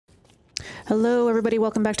Hello everybody,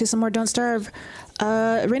 welcome back to some more Don't Starve.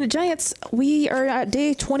 Reign of Giants, we are at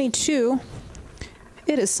day 22.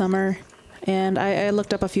 It is summer, and I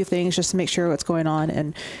looked up a few things just to make sure what's going on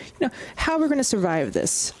and, you know, how we're going to survive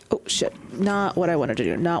this. Oh shit, not what I wanted to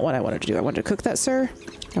do, not what I wanted to do. I wanted to cook that, sir.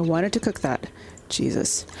 I wanted to cook that.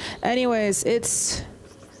 Jesus. Anyways, it's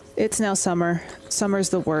now summer. Summer's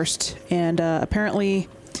the worst, and apparently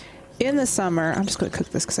in the summer, I'm just going to cook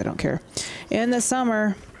this because I don't care. In the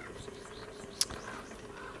summer,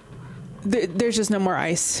 there's just no more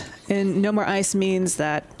ice, and no more ice means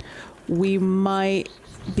that we might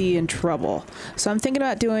be in trouble. So I'm thinking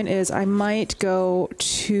about doing is I might go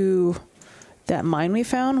to that mine we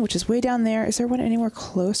found, which is way down there. Is there one anywhere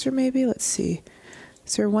closer maybe? Let's see.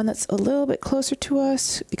 Is there one that's a little bit closer to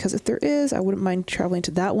us? Because if there is, I wouldn't mind traveling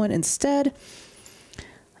to that one instead.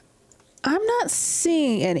 I'm not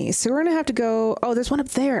seeing any, so we're gonna have to go. Oh, there's one up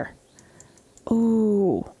there.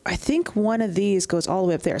 Oh, I think one of these goes all the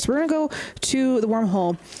way up there. So we're gonna go to the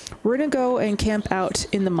wormhole. We're gonna go and camp out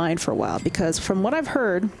in the mine for a while, because from what I've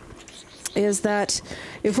heard is that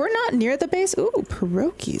if we're not near the base, ooh,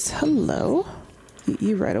 pierogies, hello. Eat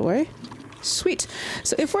you right away. Sweet.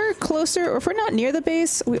 So if we're closer, or if we're not near the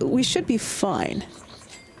base, we should be fine.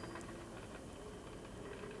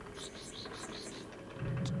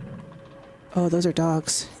 Oh, those are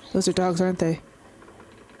dogs. Those are dogs, aren't they?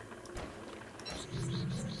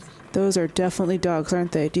 Those are definitely dogs,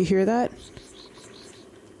 aren't they? Do you hear that?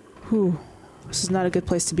 Whew. This is not a good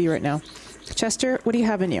place to be right now. Chester, what do you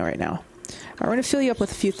have in you right now? We're going to fill you up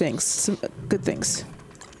with a few things. Some good things.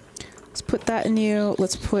 Let's put that in you.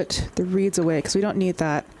 Let's put the reeds away, because we don't need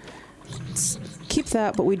that. Let's keep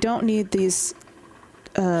that, but we don't need these...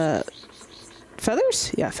 feathers?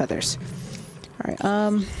 Yeah, feathers. Alright,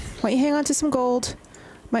 why don't you hang on to some gold?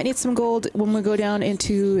 Might need some gold when we go down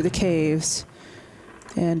into the caves.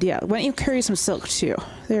 And yeah, why don't you carry some silk too?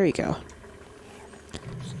 There you go.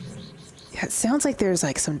 Yeah, it sounds like there's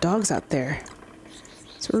like some dogs out there.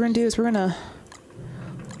 So what we're gonna do is we're gonna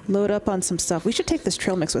load up on some stuff. We should take this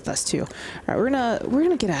trail mix with us too. Alright, we're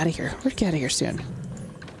gonna get out of here. We're gonna get out of here soon.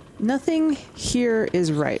 Nothing here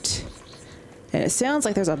is right. And it sounds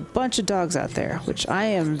like there's a bunch of dogs out there, which I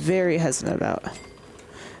am very hesitant about.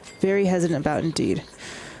 Very hesitant about indeed.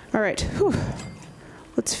 Alright, whew.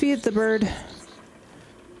 Let's feed the bird.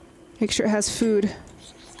 Make sure it has food.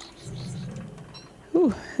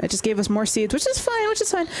 Ooh, it just gave us more seeds, which is fine, which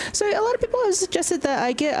is fine. So a lot of people have suggested that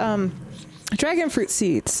I get dragon fruit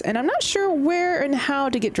seeds, and I'm not sure where and how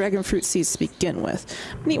to get dragon fruit seeds to begin with.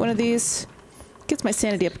 I'm gonna eat one of these. Gets my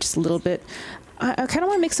sanity up just a little bit. I kind of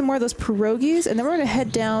want to make some more of those pierogies, and then we're going to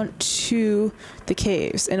head down to the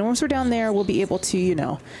caves. And once we're down there, we'll be able to, you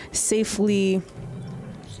know, safely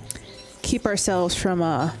keep ourselves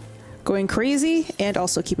from going crazy, and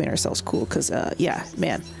also keeping ourselves cool. Because, yeah,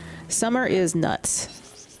 man, summer is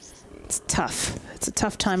nuts. It's tough. It's a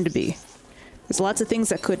tough time to be. There's lots of things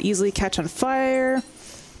that could easily catch on fire.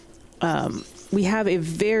 We have a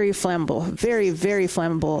very flammable, very, very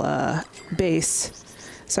flammable base.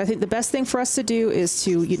 So I think the best thing for us to do is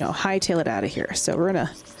to, you know, hightail it out of here. So we're going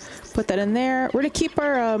to put that in there. We're going to keep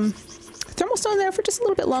our thermal stone there for just a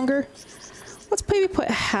little bit longer. Let's maybe put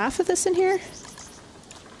half of this in here.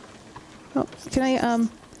 Oh, can I,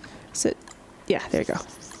 sit? Yeah, there you go.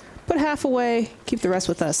 Put half away, keep the rest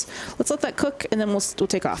with us. Let's let that cook, and then we'll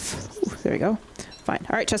take off. Ooh, there we go. Fine.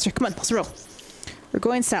 All right, Chester, come on, let's roll. We're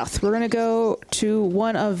going south. We're going to go to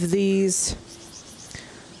one of these...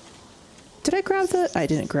 Did I grab the... I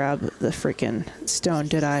didn't grab the freaking stone,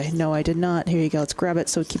 did I? No, I did not. Here you go. Let's grab it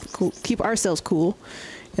so we keep it cool, keep ourselves cool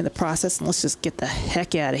in the process, and let's just get the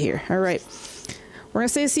heck out of here. All right. We're going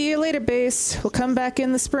to say see you later, base. We'll come back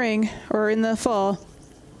in the spring, or in the fall.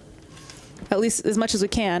 At least as much as we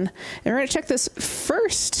can. And we're going to check this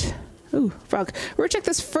first... Ooh, frog. We're going to check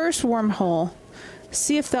this first wormhole.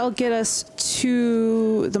 See if that'll get us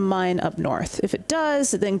to the mine up north. If it does,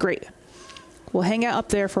 then great. We'll hang out up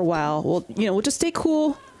there for a while. We'll just stay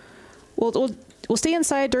cool. We'll stay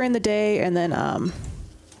inside during the day, and then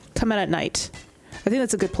come out at night. I think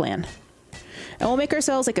that's a good plan. And we'll make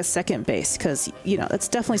ourselves like a second base, because, you know, that's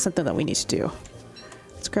definitely something that we need to do.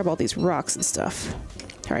 Let's grab all these rocks and stuff.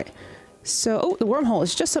 All right. So, oh, the wormhole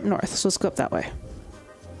is just up north, so let's go up that way.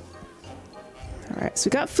 All right. So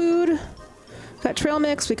we got food. Got trail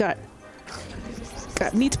mix. We got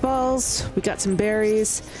meatballs. We got some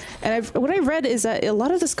berries. And what I read is that a lot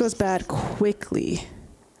of this goes bad quickly.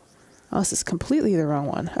 Oh, this is completely the wrong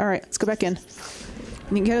one. All right, let's go back in.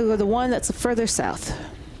 And you gotta go to the one that's further south.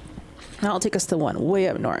 That'll take us to the one way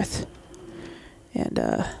up north. And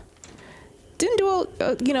didn't do,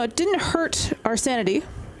 you know, it didn't hurt our sanity.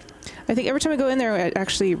 I think every time we go in there, it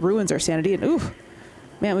actually ruins our sanity. And ooh,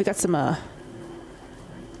 man, we got some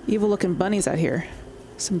evil-looking bunnies out here.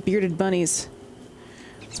 Some bearded bunnies.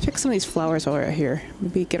 Let's pick some of these flowers while we're out here.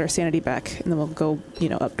 Maybe get our sanity back, and then we'll go, you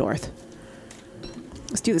know, up north.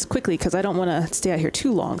 Let's do this quickly, because I don't want to stay out here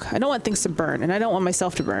too long. I don't want things to burn, and I don't want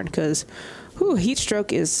myself to burn, because, whew, heat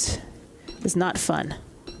stroke is not fun.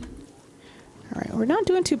 Alright, we're not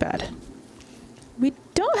doing too bad. We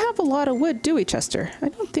don't have a lot of wood, do we, Chester? I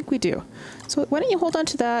don't think we do. So why don't you hold on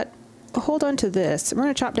to that, hold on to this. We're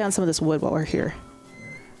going to chop down some of this wood while we're here.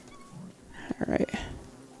 Alright.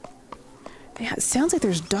 Yeah, it sounds like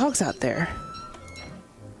there's dogs out there.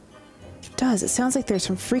 It does. It sounds like there's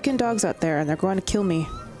some freaking dogs out there and they're going to kill me.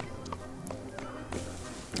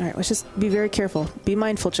 Alright, let's just be very careful. Be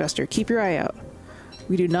mindful, Chester. Keep your eye out.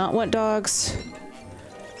 We do not want dogs.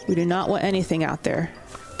 We do not want anything out there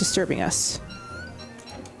disturbing us.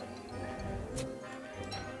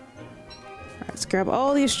 Alright, let's grab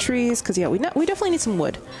all these trees, because yeah, we definitely need some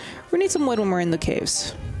wood. We need some wood when we're in the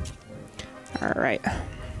caves. Alright.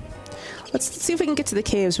 Let's see if we can get to the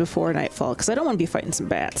caves before nightfall, because I don't want to be fighting some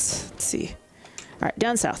bats. Let's see. Alright,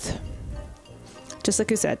 down south. Just like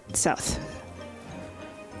we said, south.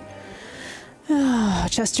 Oh,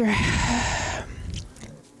 Chester.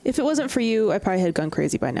 If it wasn't for you, I probably had gone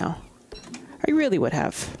crazy by now. I really would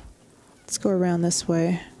have. Let's go around this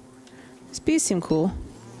way. These bees seem cool.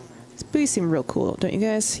 These bees seem real cool, don't you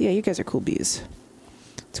guys? Yeah, you guys are cool bees.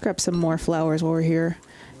 Let's grab some more flowers while we're here.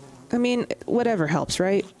 I mean, whatever helps,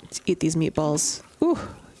 right? Let's eat these meatballs. Ooh,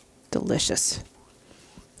 delicious.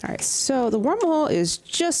 Alright, so the wormhole is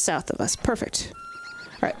just south of us. Perfect.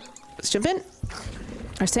 Alright, let's jump in.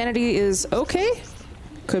 Our sanity is okay.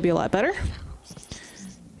 Could be a lot better.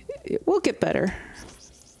 It will get better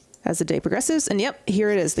as the day progresses. And yep, here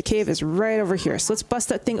it is. The cave is right over here. So let's bust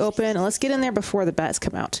that thing open and let's get in there before the bats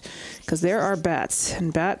come out. Because there are bats.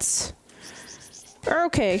 And bats are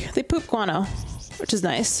okay. They poop guano, which is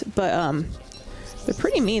nice, but they're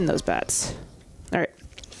pretty mean, those bats. All right,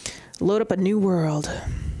 load up a new world.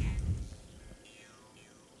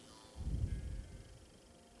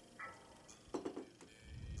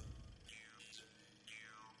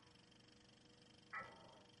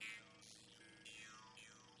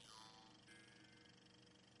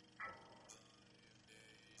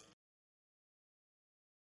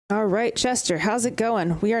 All right, Chester, how's it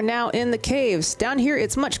going? We are now in the caves. Down here,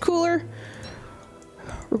 it's much cooler.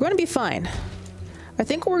 We're going to be fine. I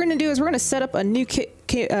think what we're going to do is we're going to set up a new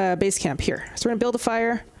base camp here. So we're going to build a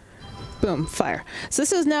fire. Boom, fire. So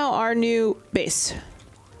this is now our new base.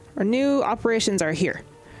 Our new operations are here.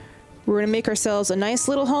 We're going to make ourselves a nice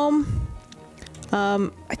little home.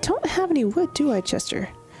 I don't have any wood, do I, Chester?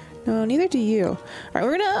 No, neither do you. All right,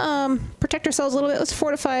 we're going to protect ourselves a little bit. Let's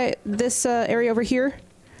fortify this area over here.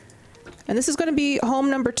 And this is going to be home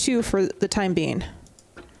number 2 for the time being.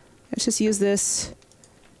 Let's just use this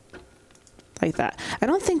like that. I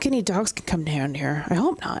don't think any dogs can come down here. I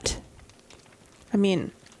hope not. I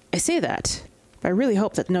mean, I say that, but I really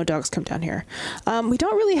hope that no dogs come down here. We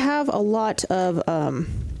don't really have a lot of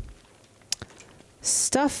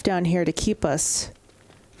stuff down here to keep us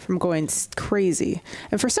from going crazy.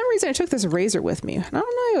 And for some reason, I took this razor with me. I don't know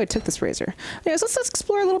why I took this razor. Anyways, let's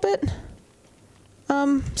explore a little bit.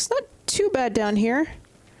 It's not too bad down here.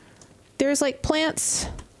 There's like plants.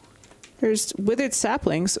 There's withered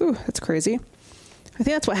saplings. Ooh, that's crazy. I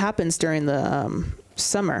think that's what happens during the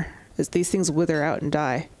summer, is these things wither out and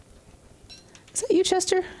die. Is that you,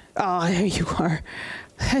 Chester? Oh, there you are.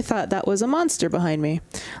 I thought that was a monster behind me.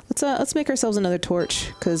 Let's make ourselves another torch,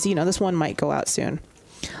 because, you know, this one might go out soon.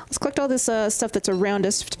 Let's collect all this stuff that's around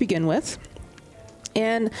us to begin with.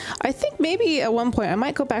 And I think maybe at one point I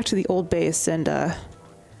might go back to the old base and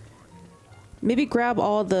maybe grab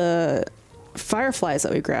all the fireflies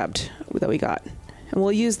that we got. And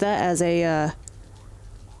we'll use that as a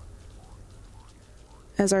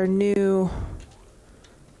as our new,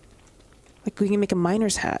 like, we can make a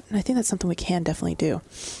miner's hat. And I think that's something we can definitely do.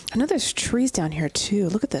 I know there's trees down here too.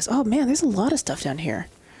 Look at this. Oh man, there's a lot of stuff down here.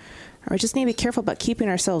 We just need to be careful about keeping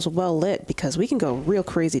ourselves well lit, because we can go real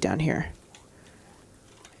crazy down here.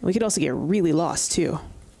 We could also get really lost too.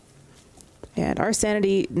 And our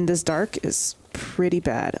sanity in this dark is pretty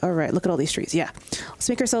bad. All right, look at all these trees. Yeah, let's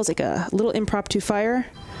make ourselves like a little impromptu fire.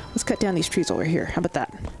 Let's cut down these trees over here. How about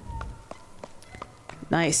that?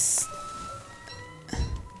 Nice.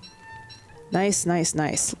 Nice, nice,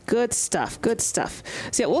 nice. Good stuff, good stuff.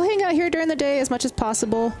 So yeah, we'll hang out here during the day as much as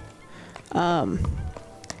possible. And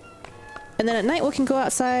then at night we can go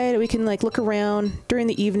outside. We can like look around during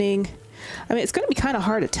the evening. I mean, it's going to be kind of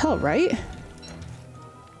hard to tell, right?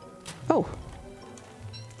 Oh.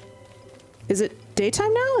 Is it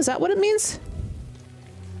daytime now? Is that what it means?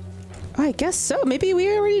 I guess so. Maybe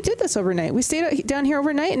we already did this overnight. We stayed down here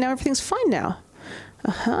overnight and now everything's fine now.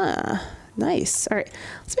 Nice. All right,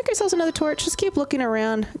 let's make ourselves another torch. Just keep looking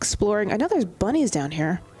around, exploring. I know there's bunnies down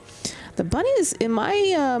here. The bunnies, in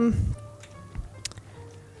my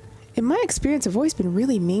experience, have always been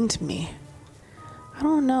really mean to me. I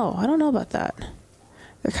don't know. I don't know about that.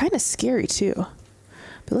 They're kind of scary too.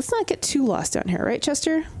 But let's not get too lost down here, right,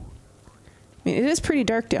 Chester? I mean, it is pretty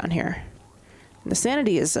dark down here. And the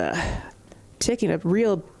sanity is taking a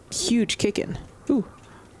real huge kicking. Ooh.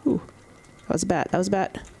 Ooh. That was a bat. That was a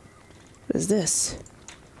bat. What is this?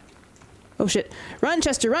 Oh shit. Run,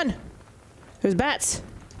 Chester, run! There's bats.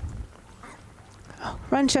 Oh,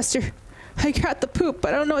 run, Chester. I got the poop,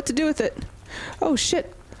 but I don't know what to do with it. Oh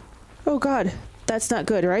shit. Oh god. That's not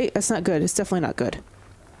good, right? That's not good. It's definitely not good.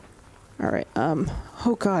 Alright,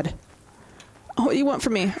 oh god. Oh, what do you want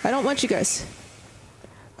from me? I don't want you guys.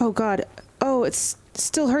 Oh god. Oh, it's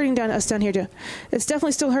still hurting us down here. It's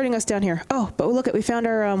definitely still hurting us down here. Oh, but look, we found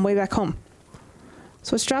our way back home.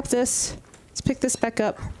 So let's drop this. Let's pick this back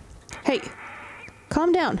up. Hey,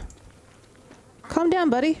 calm down. Calm down,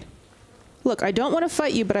 buddy. Look, I don't want to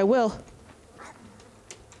fight you, but I will.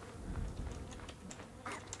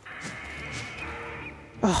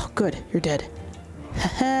 Oh, good. You're dead.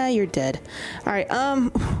 Haha, you're dead. Alright,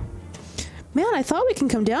 man, I thought we can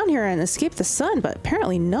come down here and escape the sun, but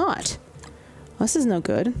apparently not. Well, this is no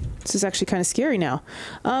good. This is actually kind of scary now.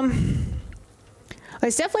 I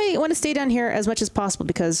definitely want to stay down here as much as possible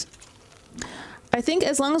because I think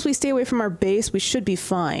as long as we stay away from our base, we should be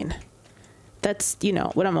fine. That's, you know,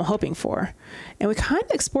 what I'm hoping for. And we kind of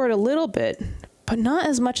explored a little bit, but not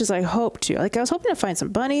as much as I hoped to. Like, I was hoping to find some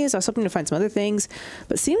bunnies, I was hoping to find some other things,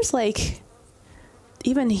 but it seems like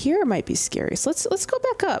even here might be scary. So let's go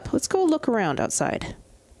back up. Let's go look around outside.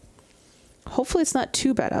 Hopefully it's not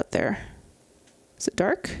too bad out there. Is it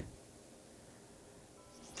dark?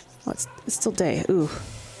 Oh, it's still day. Ooh.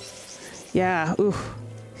 Yeah, ooh.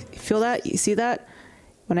 You feel that? You see that?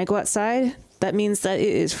 When I go outside, that means that it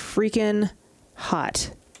is freaking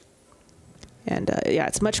hot. And yeah,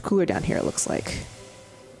 it's much cooler down here, it looks like.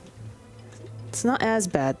 It's not as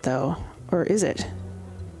bad, though. Or is it?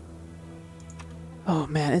 Oh,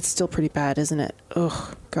 man, it's still pretty bad, isn't it?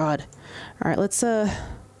 Oh, God. All right, let's stay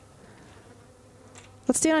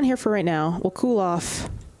on here for right now. We'll cool off.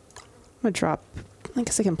 I'm gonna drop... I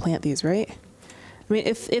guess I can plant these, right? I mean,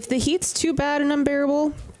 if the heat's too bad and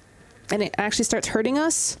unbearable, and it actually starts hurting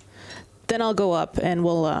us, then I'll go up and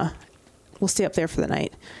we'll stay up there for the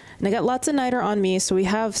night. And I got lots of niter on me, so we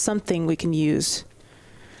have something we can use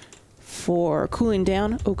for cooling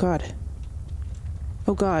down. Oh god.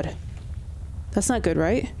 Oh god. That's not good,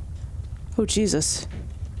 right? Oh Jesus.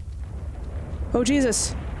 Oh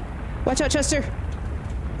Jesus. Watch out, Chester.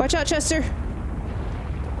 Watch out, Chester.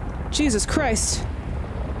 Jesus Christ.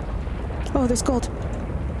 Oh, there's gold.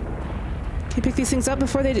 Can you pick these things up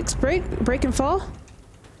before they break and fall?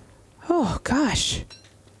 Oh, gosh.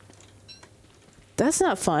 That's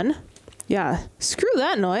not fun. Yeah, screw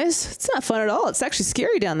that noise. It's not fun at all. It's actually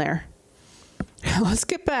scary down there. Let's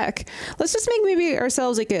get back. Let's just make maybe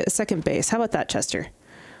ourselves like a second base. How about that, Chester?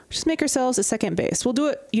 Just make ourselves a second base. We'll do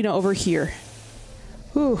it, you know, over here.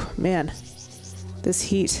 Ooh, man. This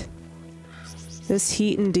heat. This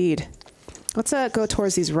heat indeed. Let's go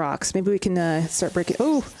towards these rocks. Maybe we can start breaking...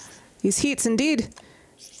 Oh, these heats indeed.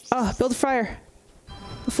 Oh, build a fire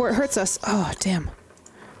before it hurts us. Oh, damn.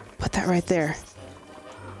 Put that right there.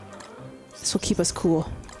 This will keep us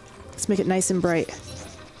cool. Let's make it nice and bright.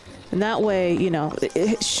 And that way, you know,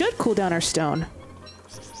 it should cool down our stone.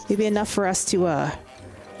 Maybe enough for us to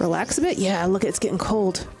relax a bit. Yeah, look, it's getting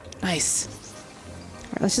cold. Nice.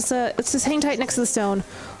 All right, let's just hang tight next to the stone.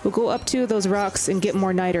 We'll go up to those rocks and get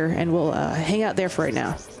more niter, and we'll hang out there for right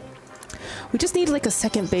now. We just need like a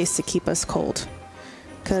second base to keep us cold.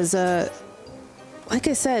 Because, like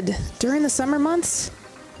I said, during the summer months,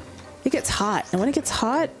 it gets hot. And when it gets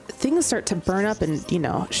hot, things start to burn up and, you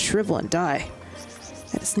know, shrivel and die.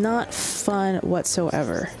 And it's not fun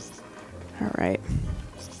whatsoever. All right.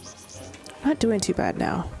 Not doing too bad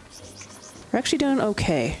now. We're actually doing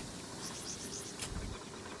okay.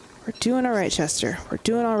 We're doing all right, Chester. We're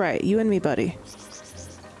doing all right. You and me, buddy.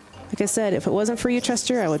 Like I said, if it wasn't for you,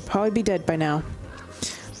 Chester, I would probably be dead by now.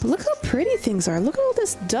 But look how pretty things are. Look at all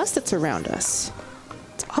this dust that's around us.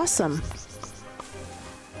 It's awesome.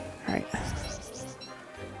 All right.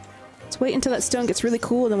 Let's wait until that stone gets really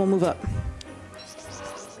cool, and then we'll move up.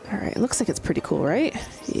 All right. Looks like it's pretty cool, right?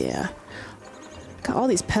 Yeah. Got all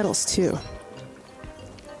these petals, too.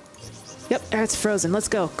 Yep, it's frozen. Let's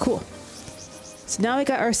go. Cool. So now we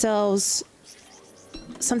got ourselves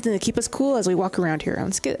something to keep us cool as we walk around here.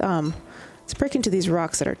 Let's break into these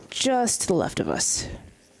rocks that are just to the left of us.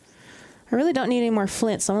 I really don't need any more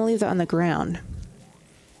flint, so I'm gonna leave that on the ground.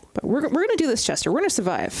 But we're gonna do this, Chester. We're gonna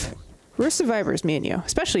survive. We're survivors, me and you,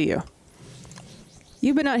 especially you.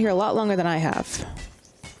 You've been out here a lot longer than I have.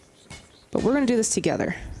 But we're gonna do this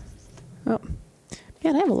together. Oh,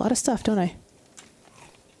 man, I have a lot of stuff, don't I?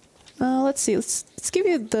 Let's see. Let's give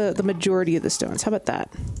you the majority of the stones. How about that?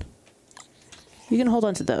 You can hold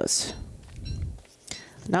on to those.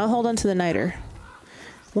 Now I'll hold on to the niter.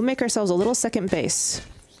 We'll make ourselves a little second base.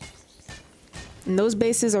 And those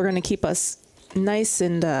bases are going to keep us nice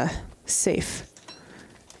and safe.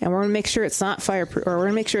 And we're going to make sure it's not fireproof, or we're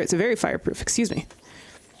going to make sure it's very fireproof, excuse me.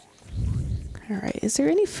 All right, is there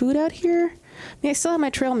any food out here? I mean, I still have my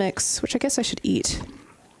trail mix, which I guess I should eat.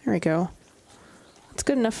 There we go. It's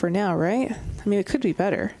good enough for now, right? I mean, it could be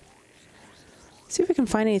better. See if we can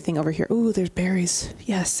find anything over here. Ooh, there's berries.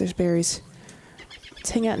 Yes, there's berries.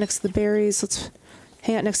 Let's hang out next to the berries. Let's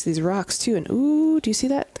hang out next to these rocks, too. And ooh, do you see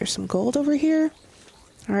that? There's some gold over here.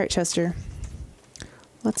 All right, Chester.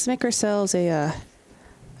 Let's make ourselves an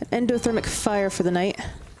endothermic fire for the night.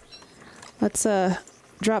 Let's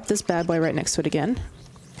drop this bad boy right next to it again.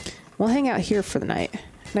 We'll hang out here for the night.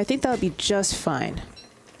 And I think that would be just fine.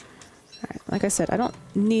 All right, like I said, I don't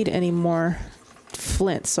need any more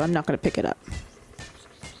flint, so I'm not going to pick it up.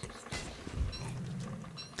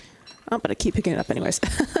 Oh, but I keep picking it up anyways.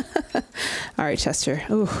 All right, Chester.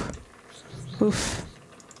 Ooh. Oof.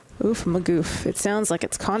 Oof, I'm a goof. It sounds like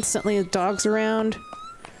it's constantly dogs around.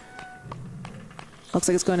 Looks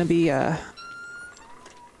like it's going to be a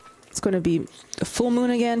full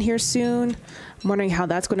moon again here soon. I'm wondering how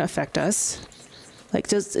that's going to affect us. Like,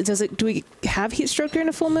 do we have heat stroke during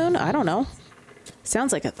a full moon? I don't know.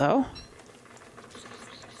 Sounds like it though.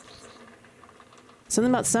 Something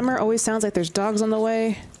about summer always sounds like there's dogs on the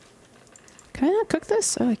way. Can I not cook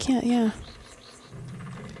this? Oh, I can't, yeah.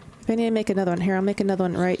 If I need to make another one here, I'll make another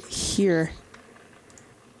one right here.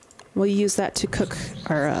 We'll use that to cook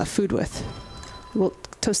our food with. We'll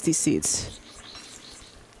toast these seeds.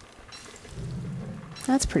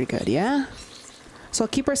 That's pretty good, yeah? So I'll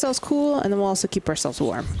keep ourselves cool, and then we'll also keep ourselves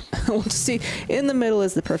warm. We'll just see, in the middle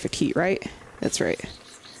is the perfect heat, right? That's right.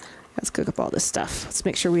 Let's cook up all this stuff. Let's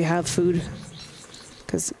make sure we have food.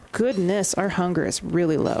 Because goodness, our hunger is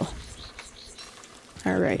really low.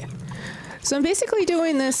 All right. So I'm basically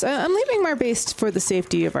doing this. I'm leaving our base for the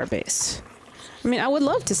safety of our base. I mean, I would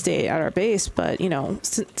love to stay at our base, but, you know,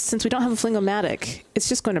 since we don't have a flingomatic, it's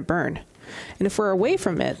just going to burn. And if we're away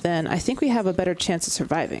from it, then I think we have a better chance of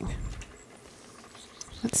surviving.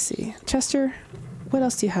 Let's see. Chester, what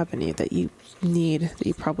else do you have in you that you need that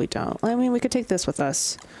you probably don't? I mean, we could take this with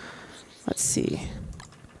us. Let's see.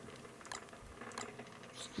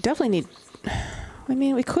 Definitely need... I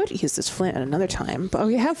mean, we could use this flint at another time, but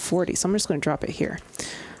we have 40, so I'm just going to drop it here.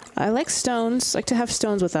 I like stones. I like to have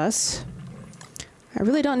stones with us. I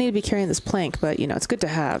really don't need to be carrying this plank, but, you know, it's good to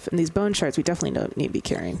have. And these bone shards we definitely don't need to be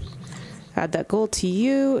carrying. Add that gold to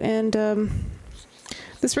you, and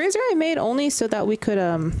this razor I made only so that we could,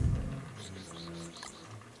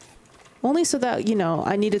 only so that, you know,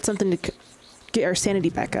 I needed something to get our sanity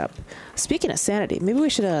back up. Speaking of sanity, maybe we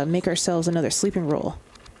should make ourselves another sleeping roll.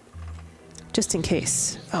 Just in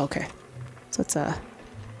case. Oh, okay. So let's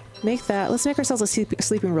make that. Let's make ourselves a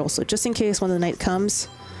sleeping roll. So just in case when the night comes,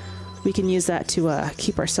 we can use that to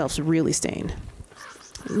keep ourselves really sane.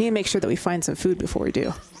 We need to make sure that we find some food before we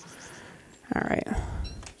do. All right.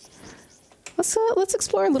 Let's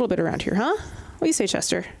explore a little bit around here, huh? What do you say,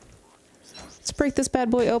 Chester? Let's break this bad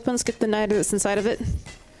boy open. Let's get the niter that's inside of it.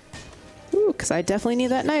 Ooh, because I definitely need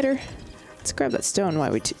that niter. Let's grab that stone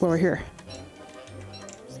while we're here.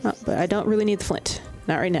 Oh, but I don't really need the flint.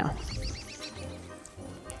 Not right now.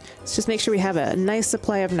 Let's just make sure we have a nice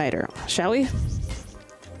supply of niter, shall we?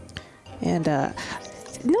 And,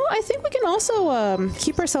 no, I think we can also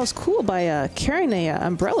keep ourselves cool by carrying an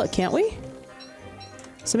umbrella, can't we?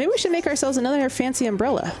 So maybe we should make ourselves another fancy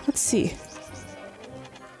umbrella. Let's see.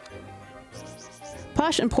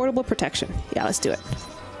 Posh and portable protection. Yeah, let's do it.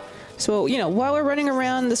 So, you know, while we're running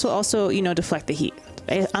around, this will also, you know, deflect the heat.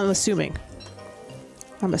 I'm assuming.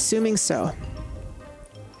 I'm assuming so.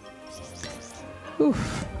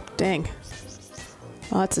 Oof. Dang.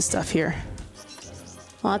 Lots of stuff here.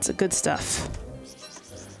 Lots of good stuff.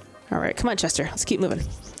 All right, come on, Chester. Let's keep moving.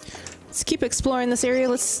 Let's keep exploring this area.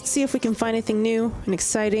 Let's see if we can find anything new and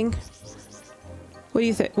exciting. What do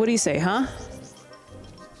you think? What do you say, huh?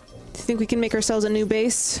 Do you think we can make ourselves a new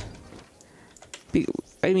base?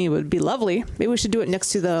 I mean, it would be lovely. Maybe we should do it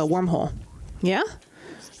next to the wormhole. Yeah?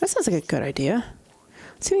 That sounds like a good idea.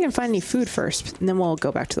 Let's see if we can find any food first, and then we'll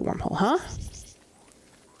go back to the wormhole, huh?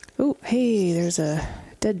 Oh, hey, there's a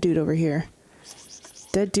dead dude over here.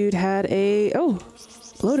 Dead dude had a... Oh,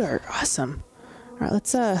 blow dart. Awesome. All right,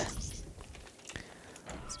 let's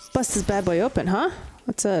bust this bad boy open, huh?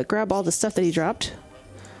 Let's grab all the stuff that he dropped.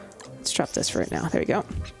 Let's drop this for right now. There we go.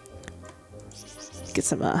 Get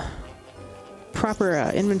some proper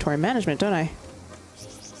inventory management, don't I? All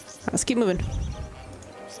right, let's keep moving.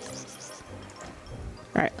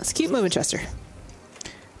 All right, let's keep moving, Chester.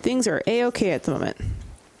 Things are a-okay at the moment.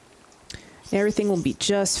 Everything will be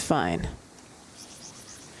just fine.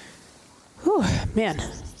 Whew, man.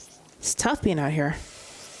 It's tough being out here.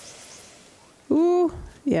 Ooh,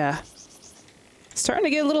 yeah. Starting to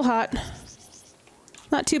get a little hot.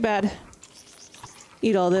 Not too bad.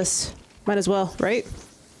 Eat all this. Might as well, right?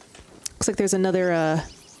 Looks like there's another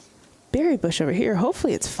berry bush over here.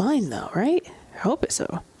 Hopefully it's fine though, right? I hope it's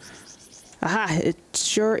so. Aha, it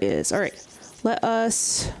sure is. All right, let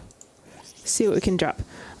us see what we can drop.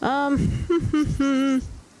 I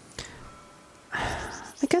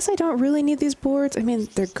guess I don't really need these boards. I mean,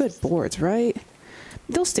 they're good boards, right?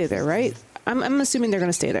 They'll stay there, right? I'm assuming they're going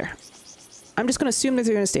to stay there. I'm just going to assume that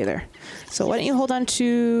they're going to stay there. So why don't you hold on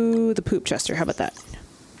to the poop, Chester? How about that?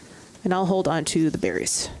 And I'll hold on to the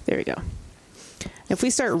berries. There we go. If we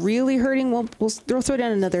start really hurting, we'll throw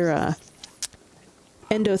down another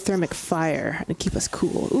endothermic fire to keep us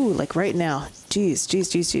cool. Ooh, like right now. Jeez, jeez,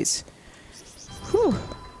 jeez, jeez. Whew.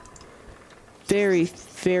 Very,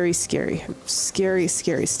 very scary. Scary,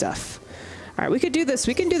 scary stuff. All right, we could do this.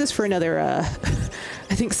 We can do this for another, I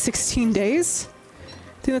think 16 days.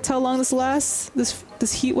 I think that's how long this lasts,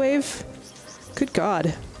 this heat wave. Good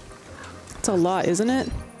God. That's a lot, isn't it?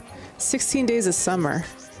 16 days of summer.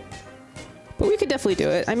 But we could definitely do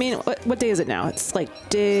it. I mean, what day is it now? It's like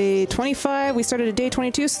day 25. We started at day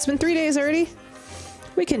 22, so it's been 3 days already.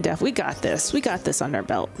 We got this. We got this under our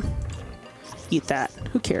belt. Eat that.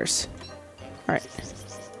 Who cares? All right.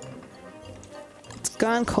 It's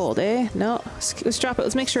gone cold, eh? No. Let's drop it.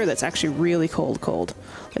 Let's make sure that's actually really cold.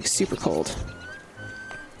 Like super cold.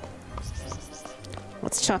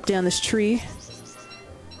 Let's chop down this tree.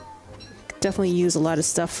 Definitely use a lot of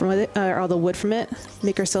stuff from it, all the wood from it.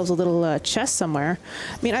 Make ourselves a little chest somewhere.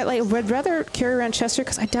 I mean, I'd rather carry around Chester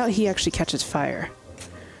because I doubt he actually catches fire.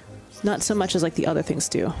 Not so much as like the other things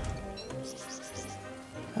do.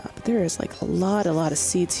 But there is like a lot of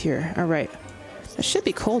seeds here. All right. That should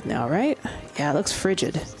be cold now, right? Yeah, it looks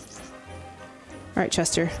frigid. All right,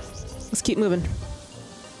 Chester. Let's keep moving.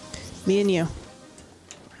 Me and you.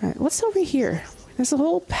 All right, what's over here? There's a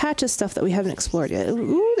whole patch of stuff that we haven't explored yet.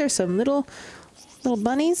 Ooh, there's some little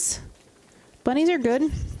bunnies. Bunnies are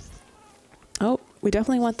good. Oh, we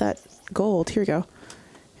definitely want that gold. Here we go. Here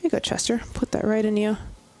you go, Chester. Put that right in you.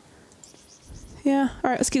 Yeah. All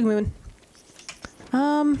right, let's keep moving.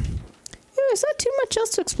 Yeah, there's not too much else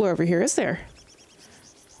to explore over here, is there?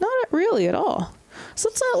 Not really at all. So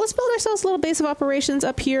let's build ourselves a little base of operations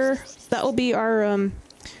up here. That will be our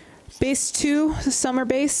base 2, the summer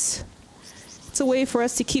base. It's a way for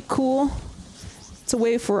us to keep cool. It's a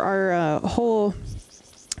way for our whole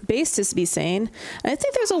base to be sane. And I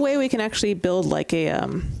think there's a way we can actually build like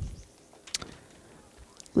a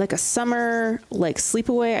summer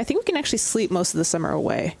sleepaway. I think we can actually sleep most of the summer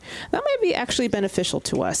away. That might be actually beneficial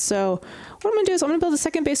to us. So what I'm gonna do is I'm gonna build a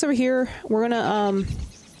second base over here. We're gonna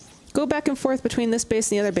go back and forth between this base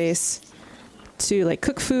and the other base to like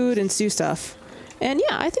cook food and do stuff. And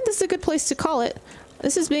yeah, I think this is a good place to call it.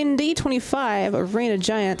 This has been day 25 of Reign of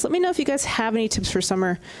Giants. Let me know if you guys have any tips for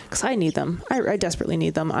summer, because I need them. I desperately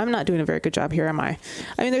need them. I'm not doing a very good job here, am I?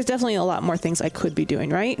 I mean, there's definitely a lot more things I could be doing,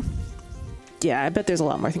 right? Yeah, I bet there's a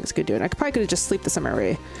lot more things I could do. And I probably could have just sleep the summer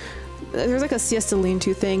away. There's like a siesta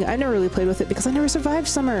lean-to thing. I never really played with it because I never survived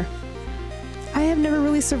summer. I have never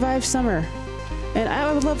really survived summer. And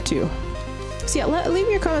I would love to. So yeah, leave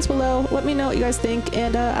me your comments below. Let me know what you guys think.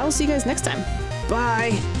 And I will see you guys next time.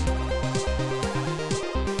 Bye!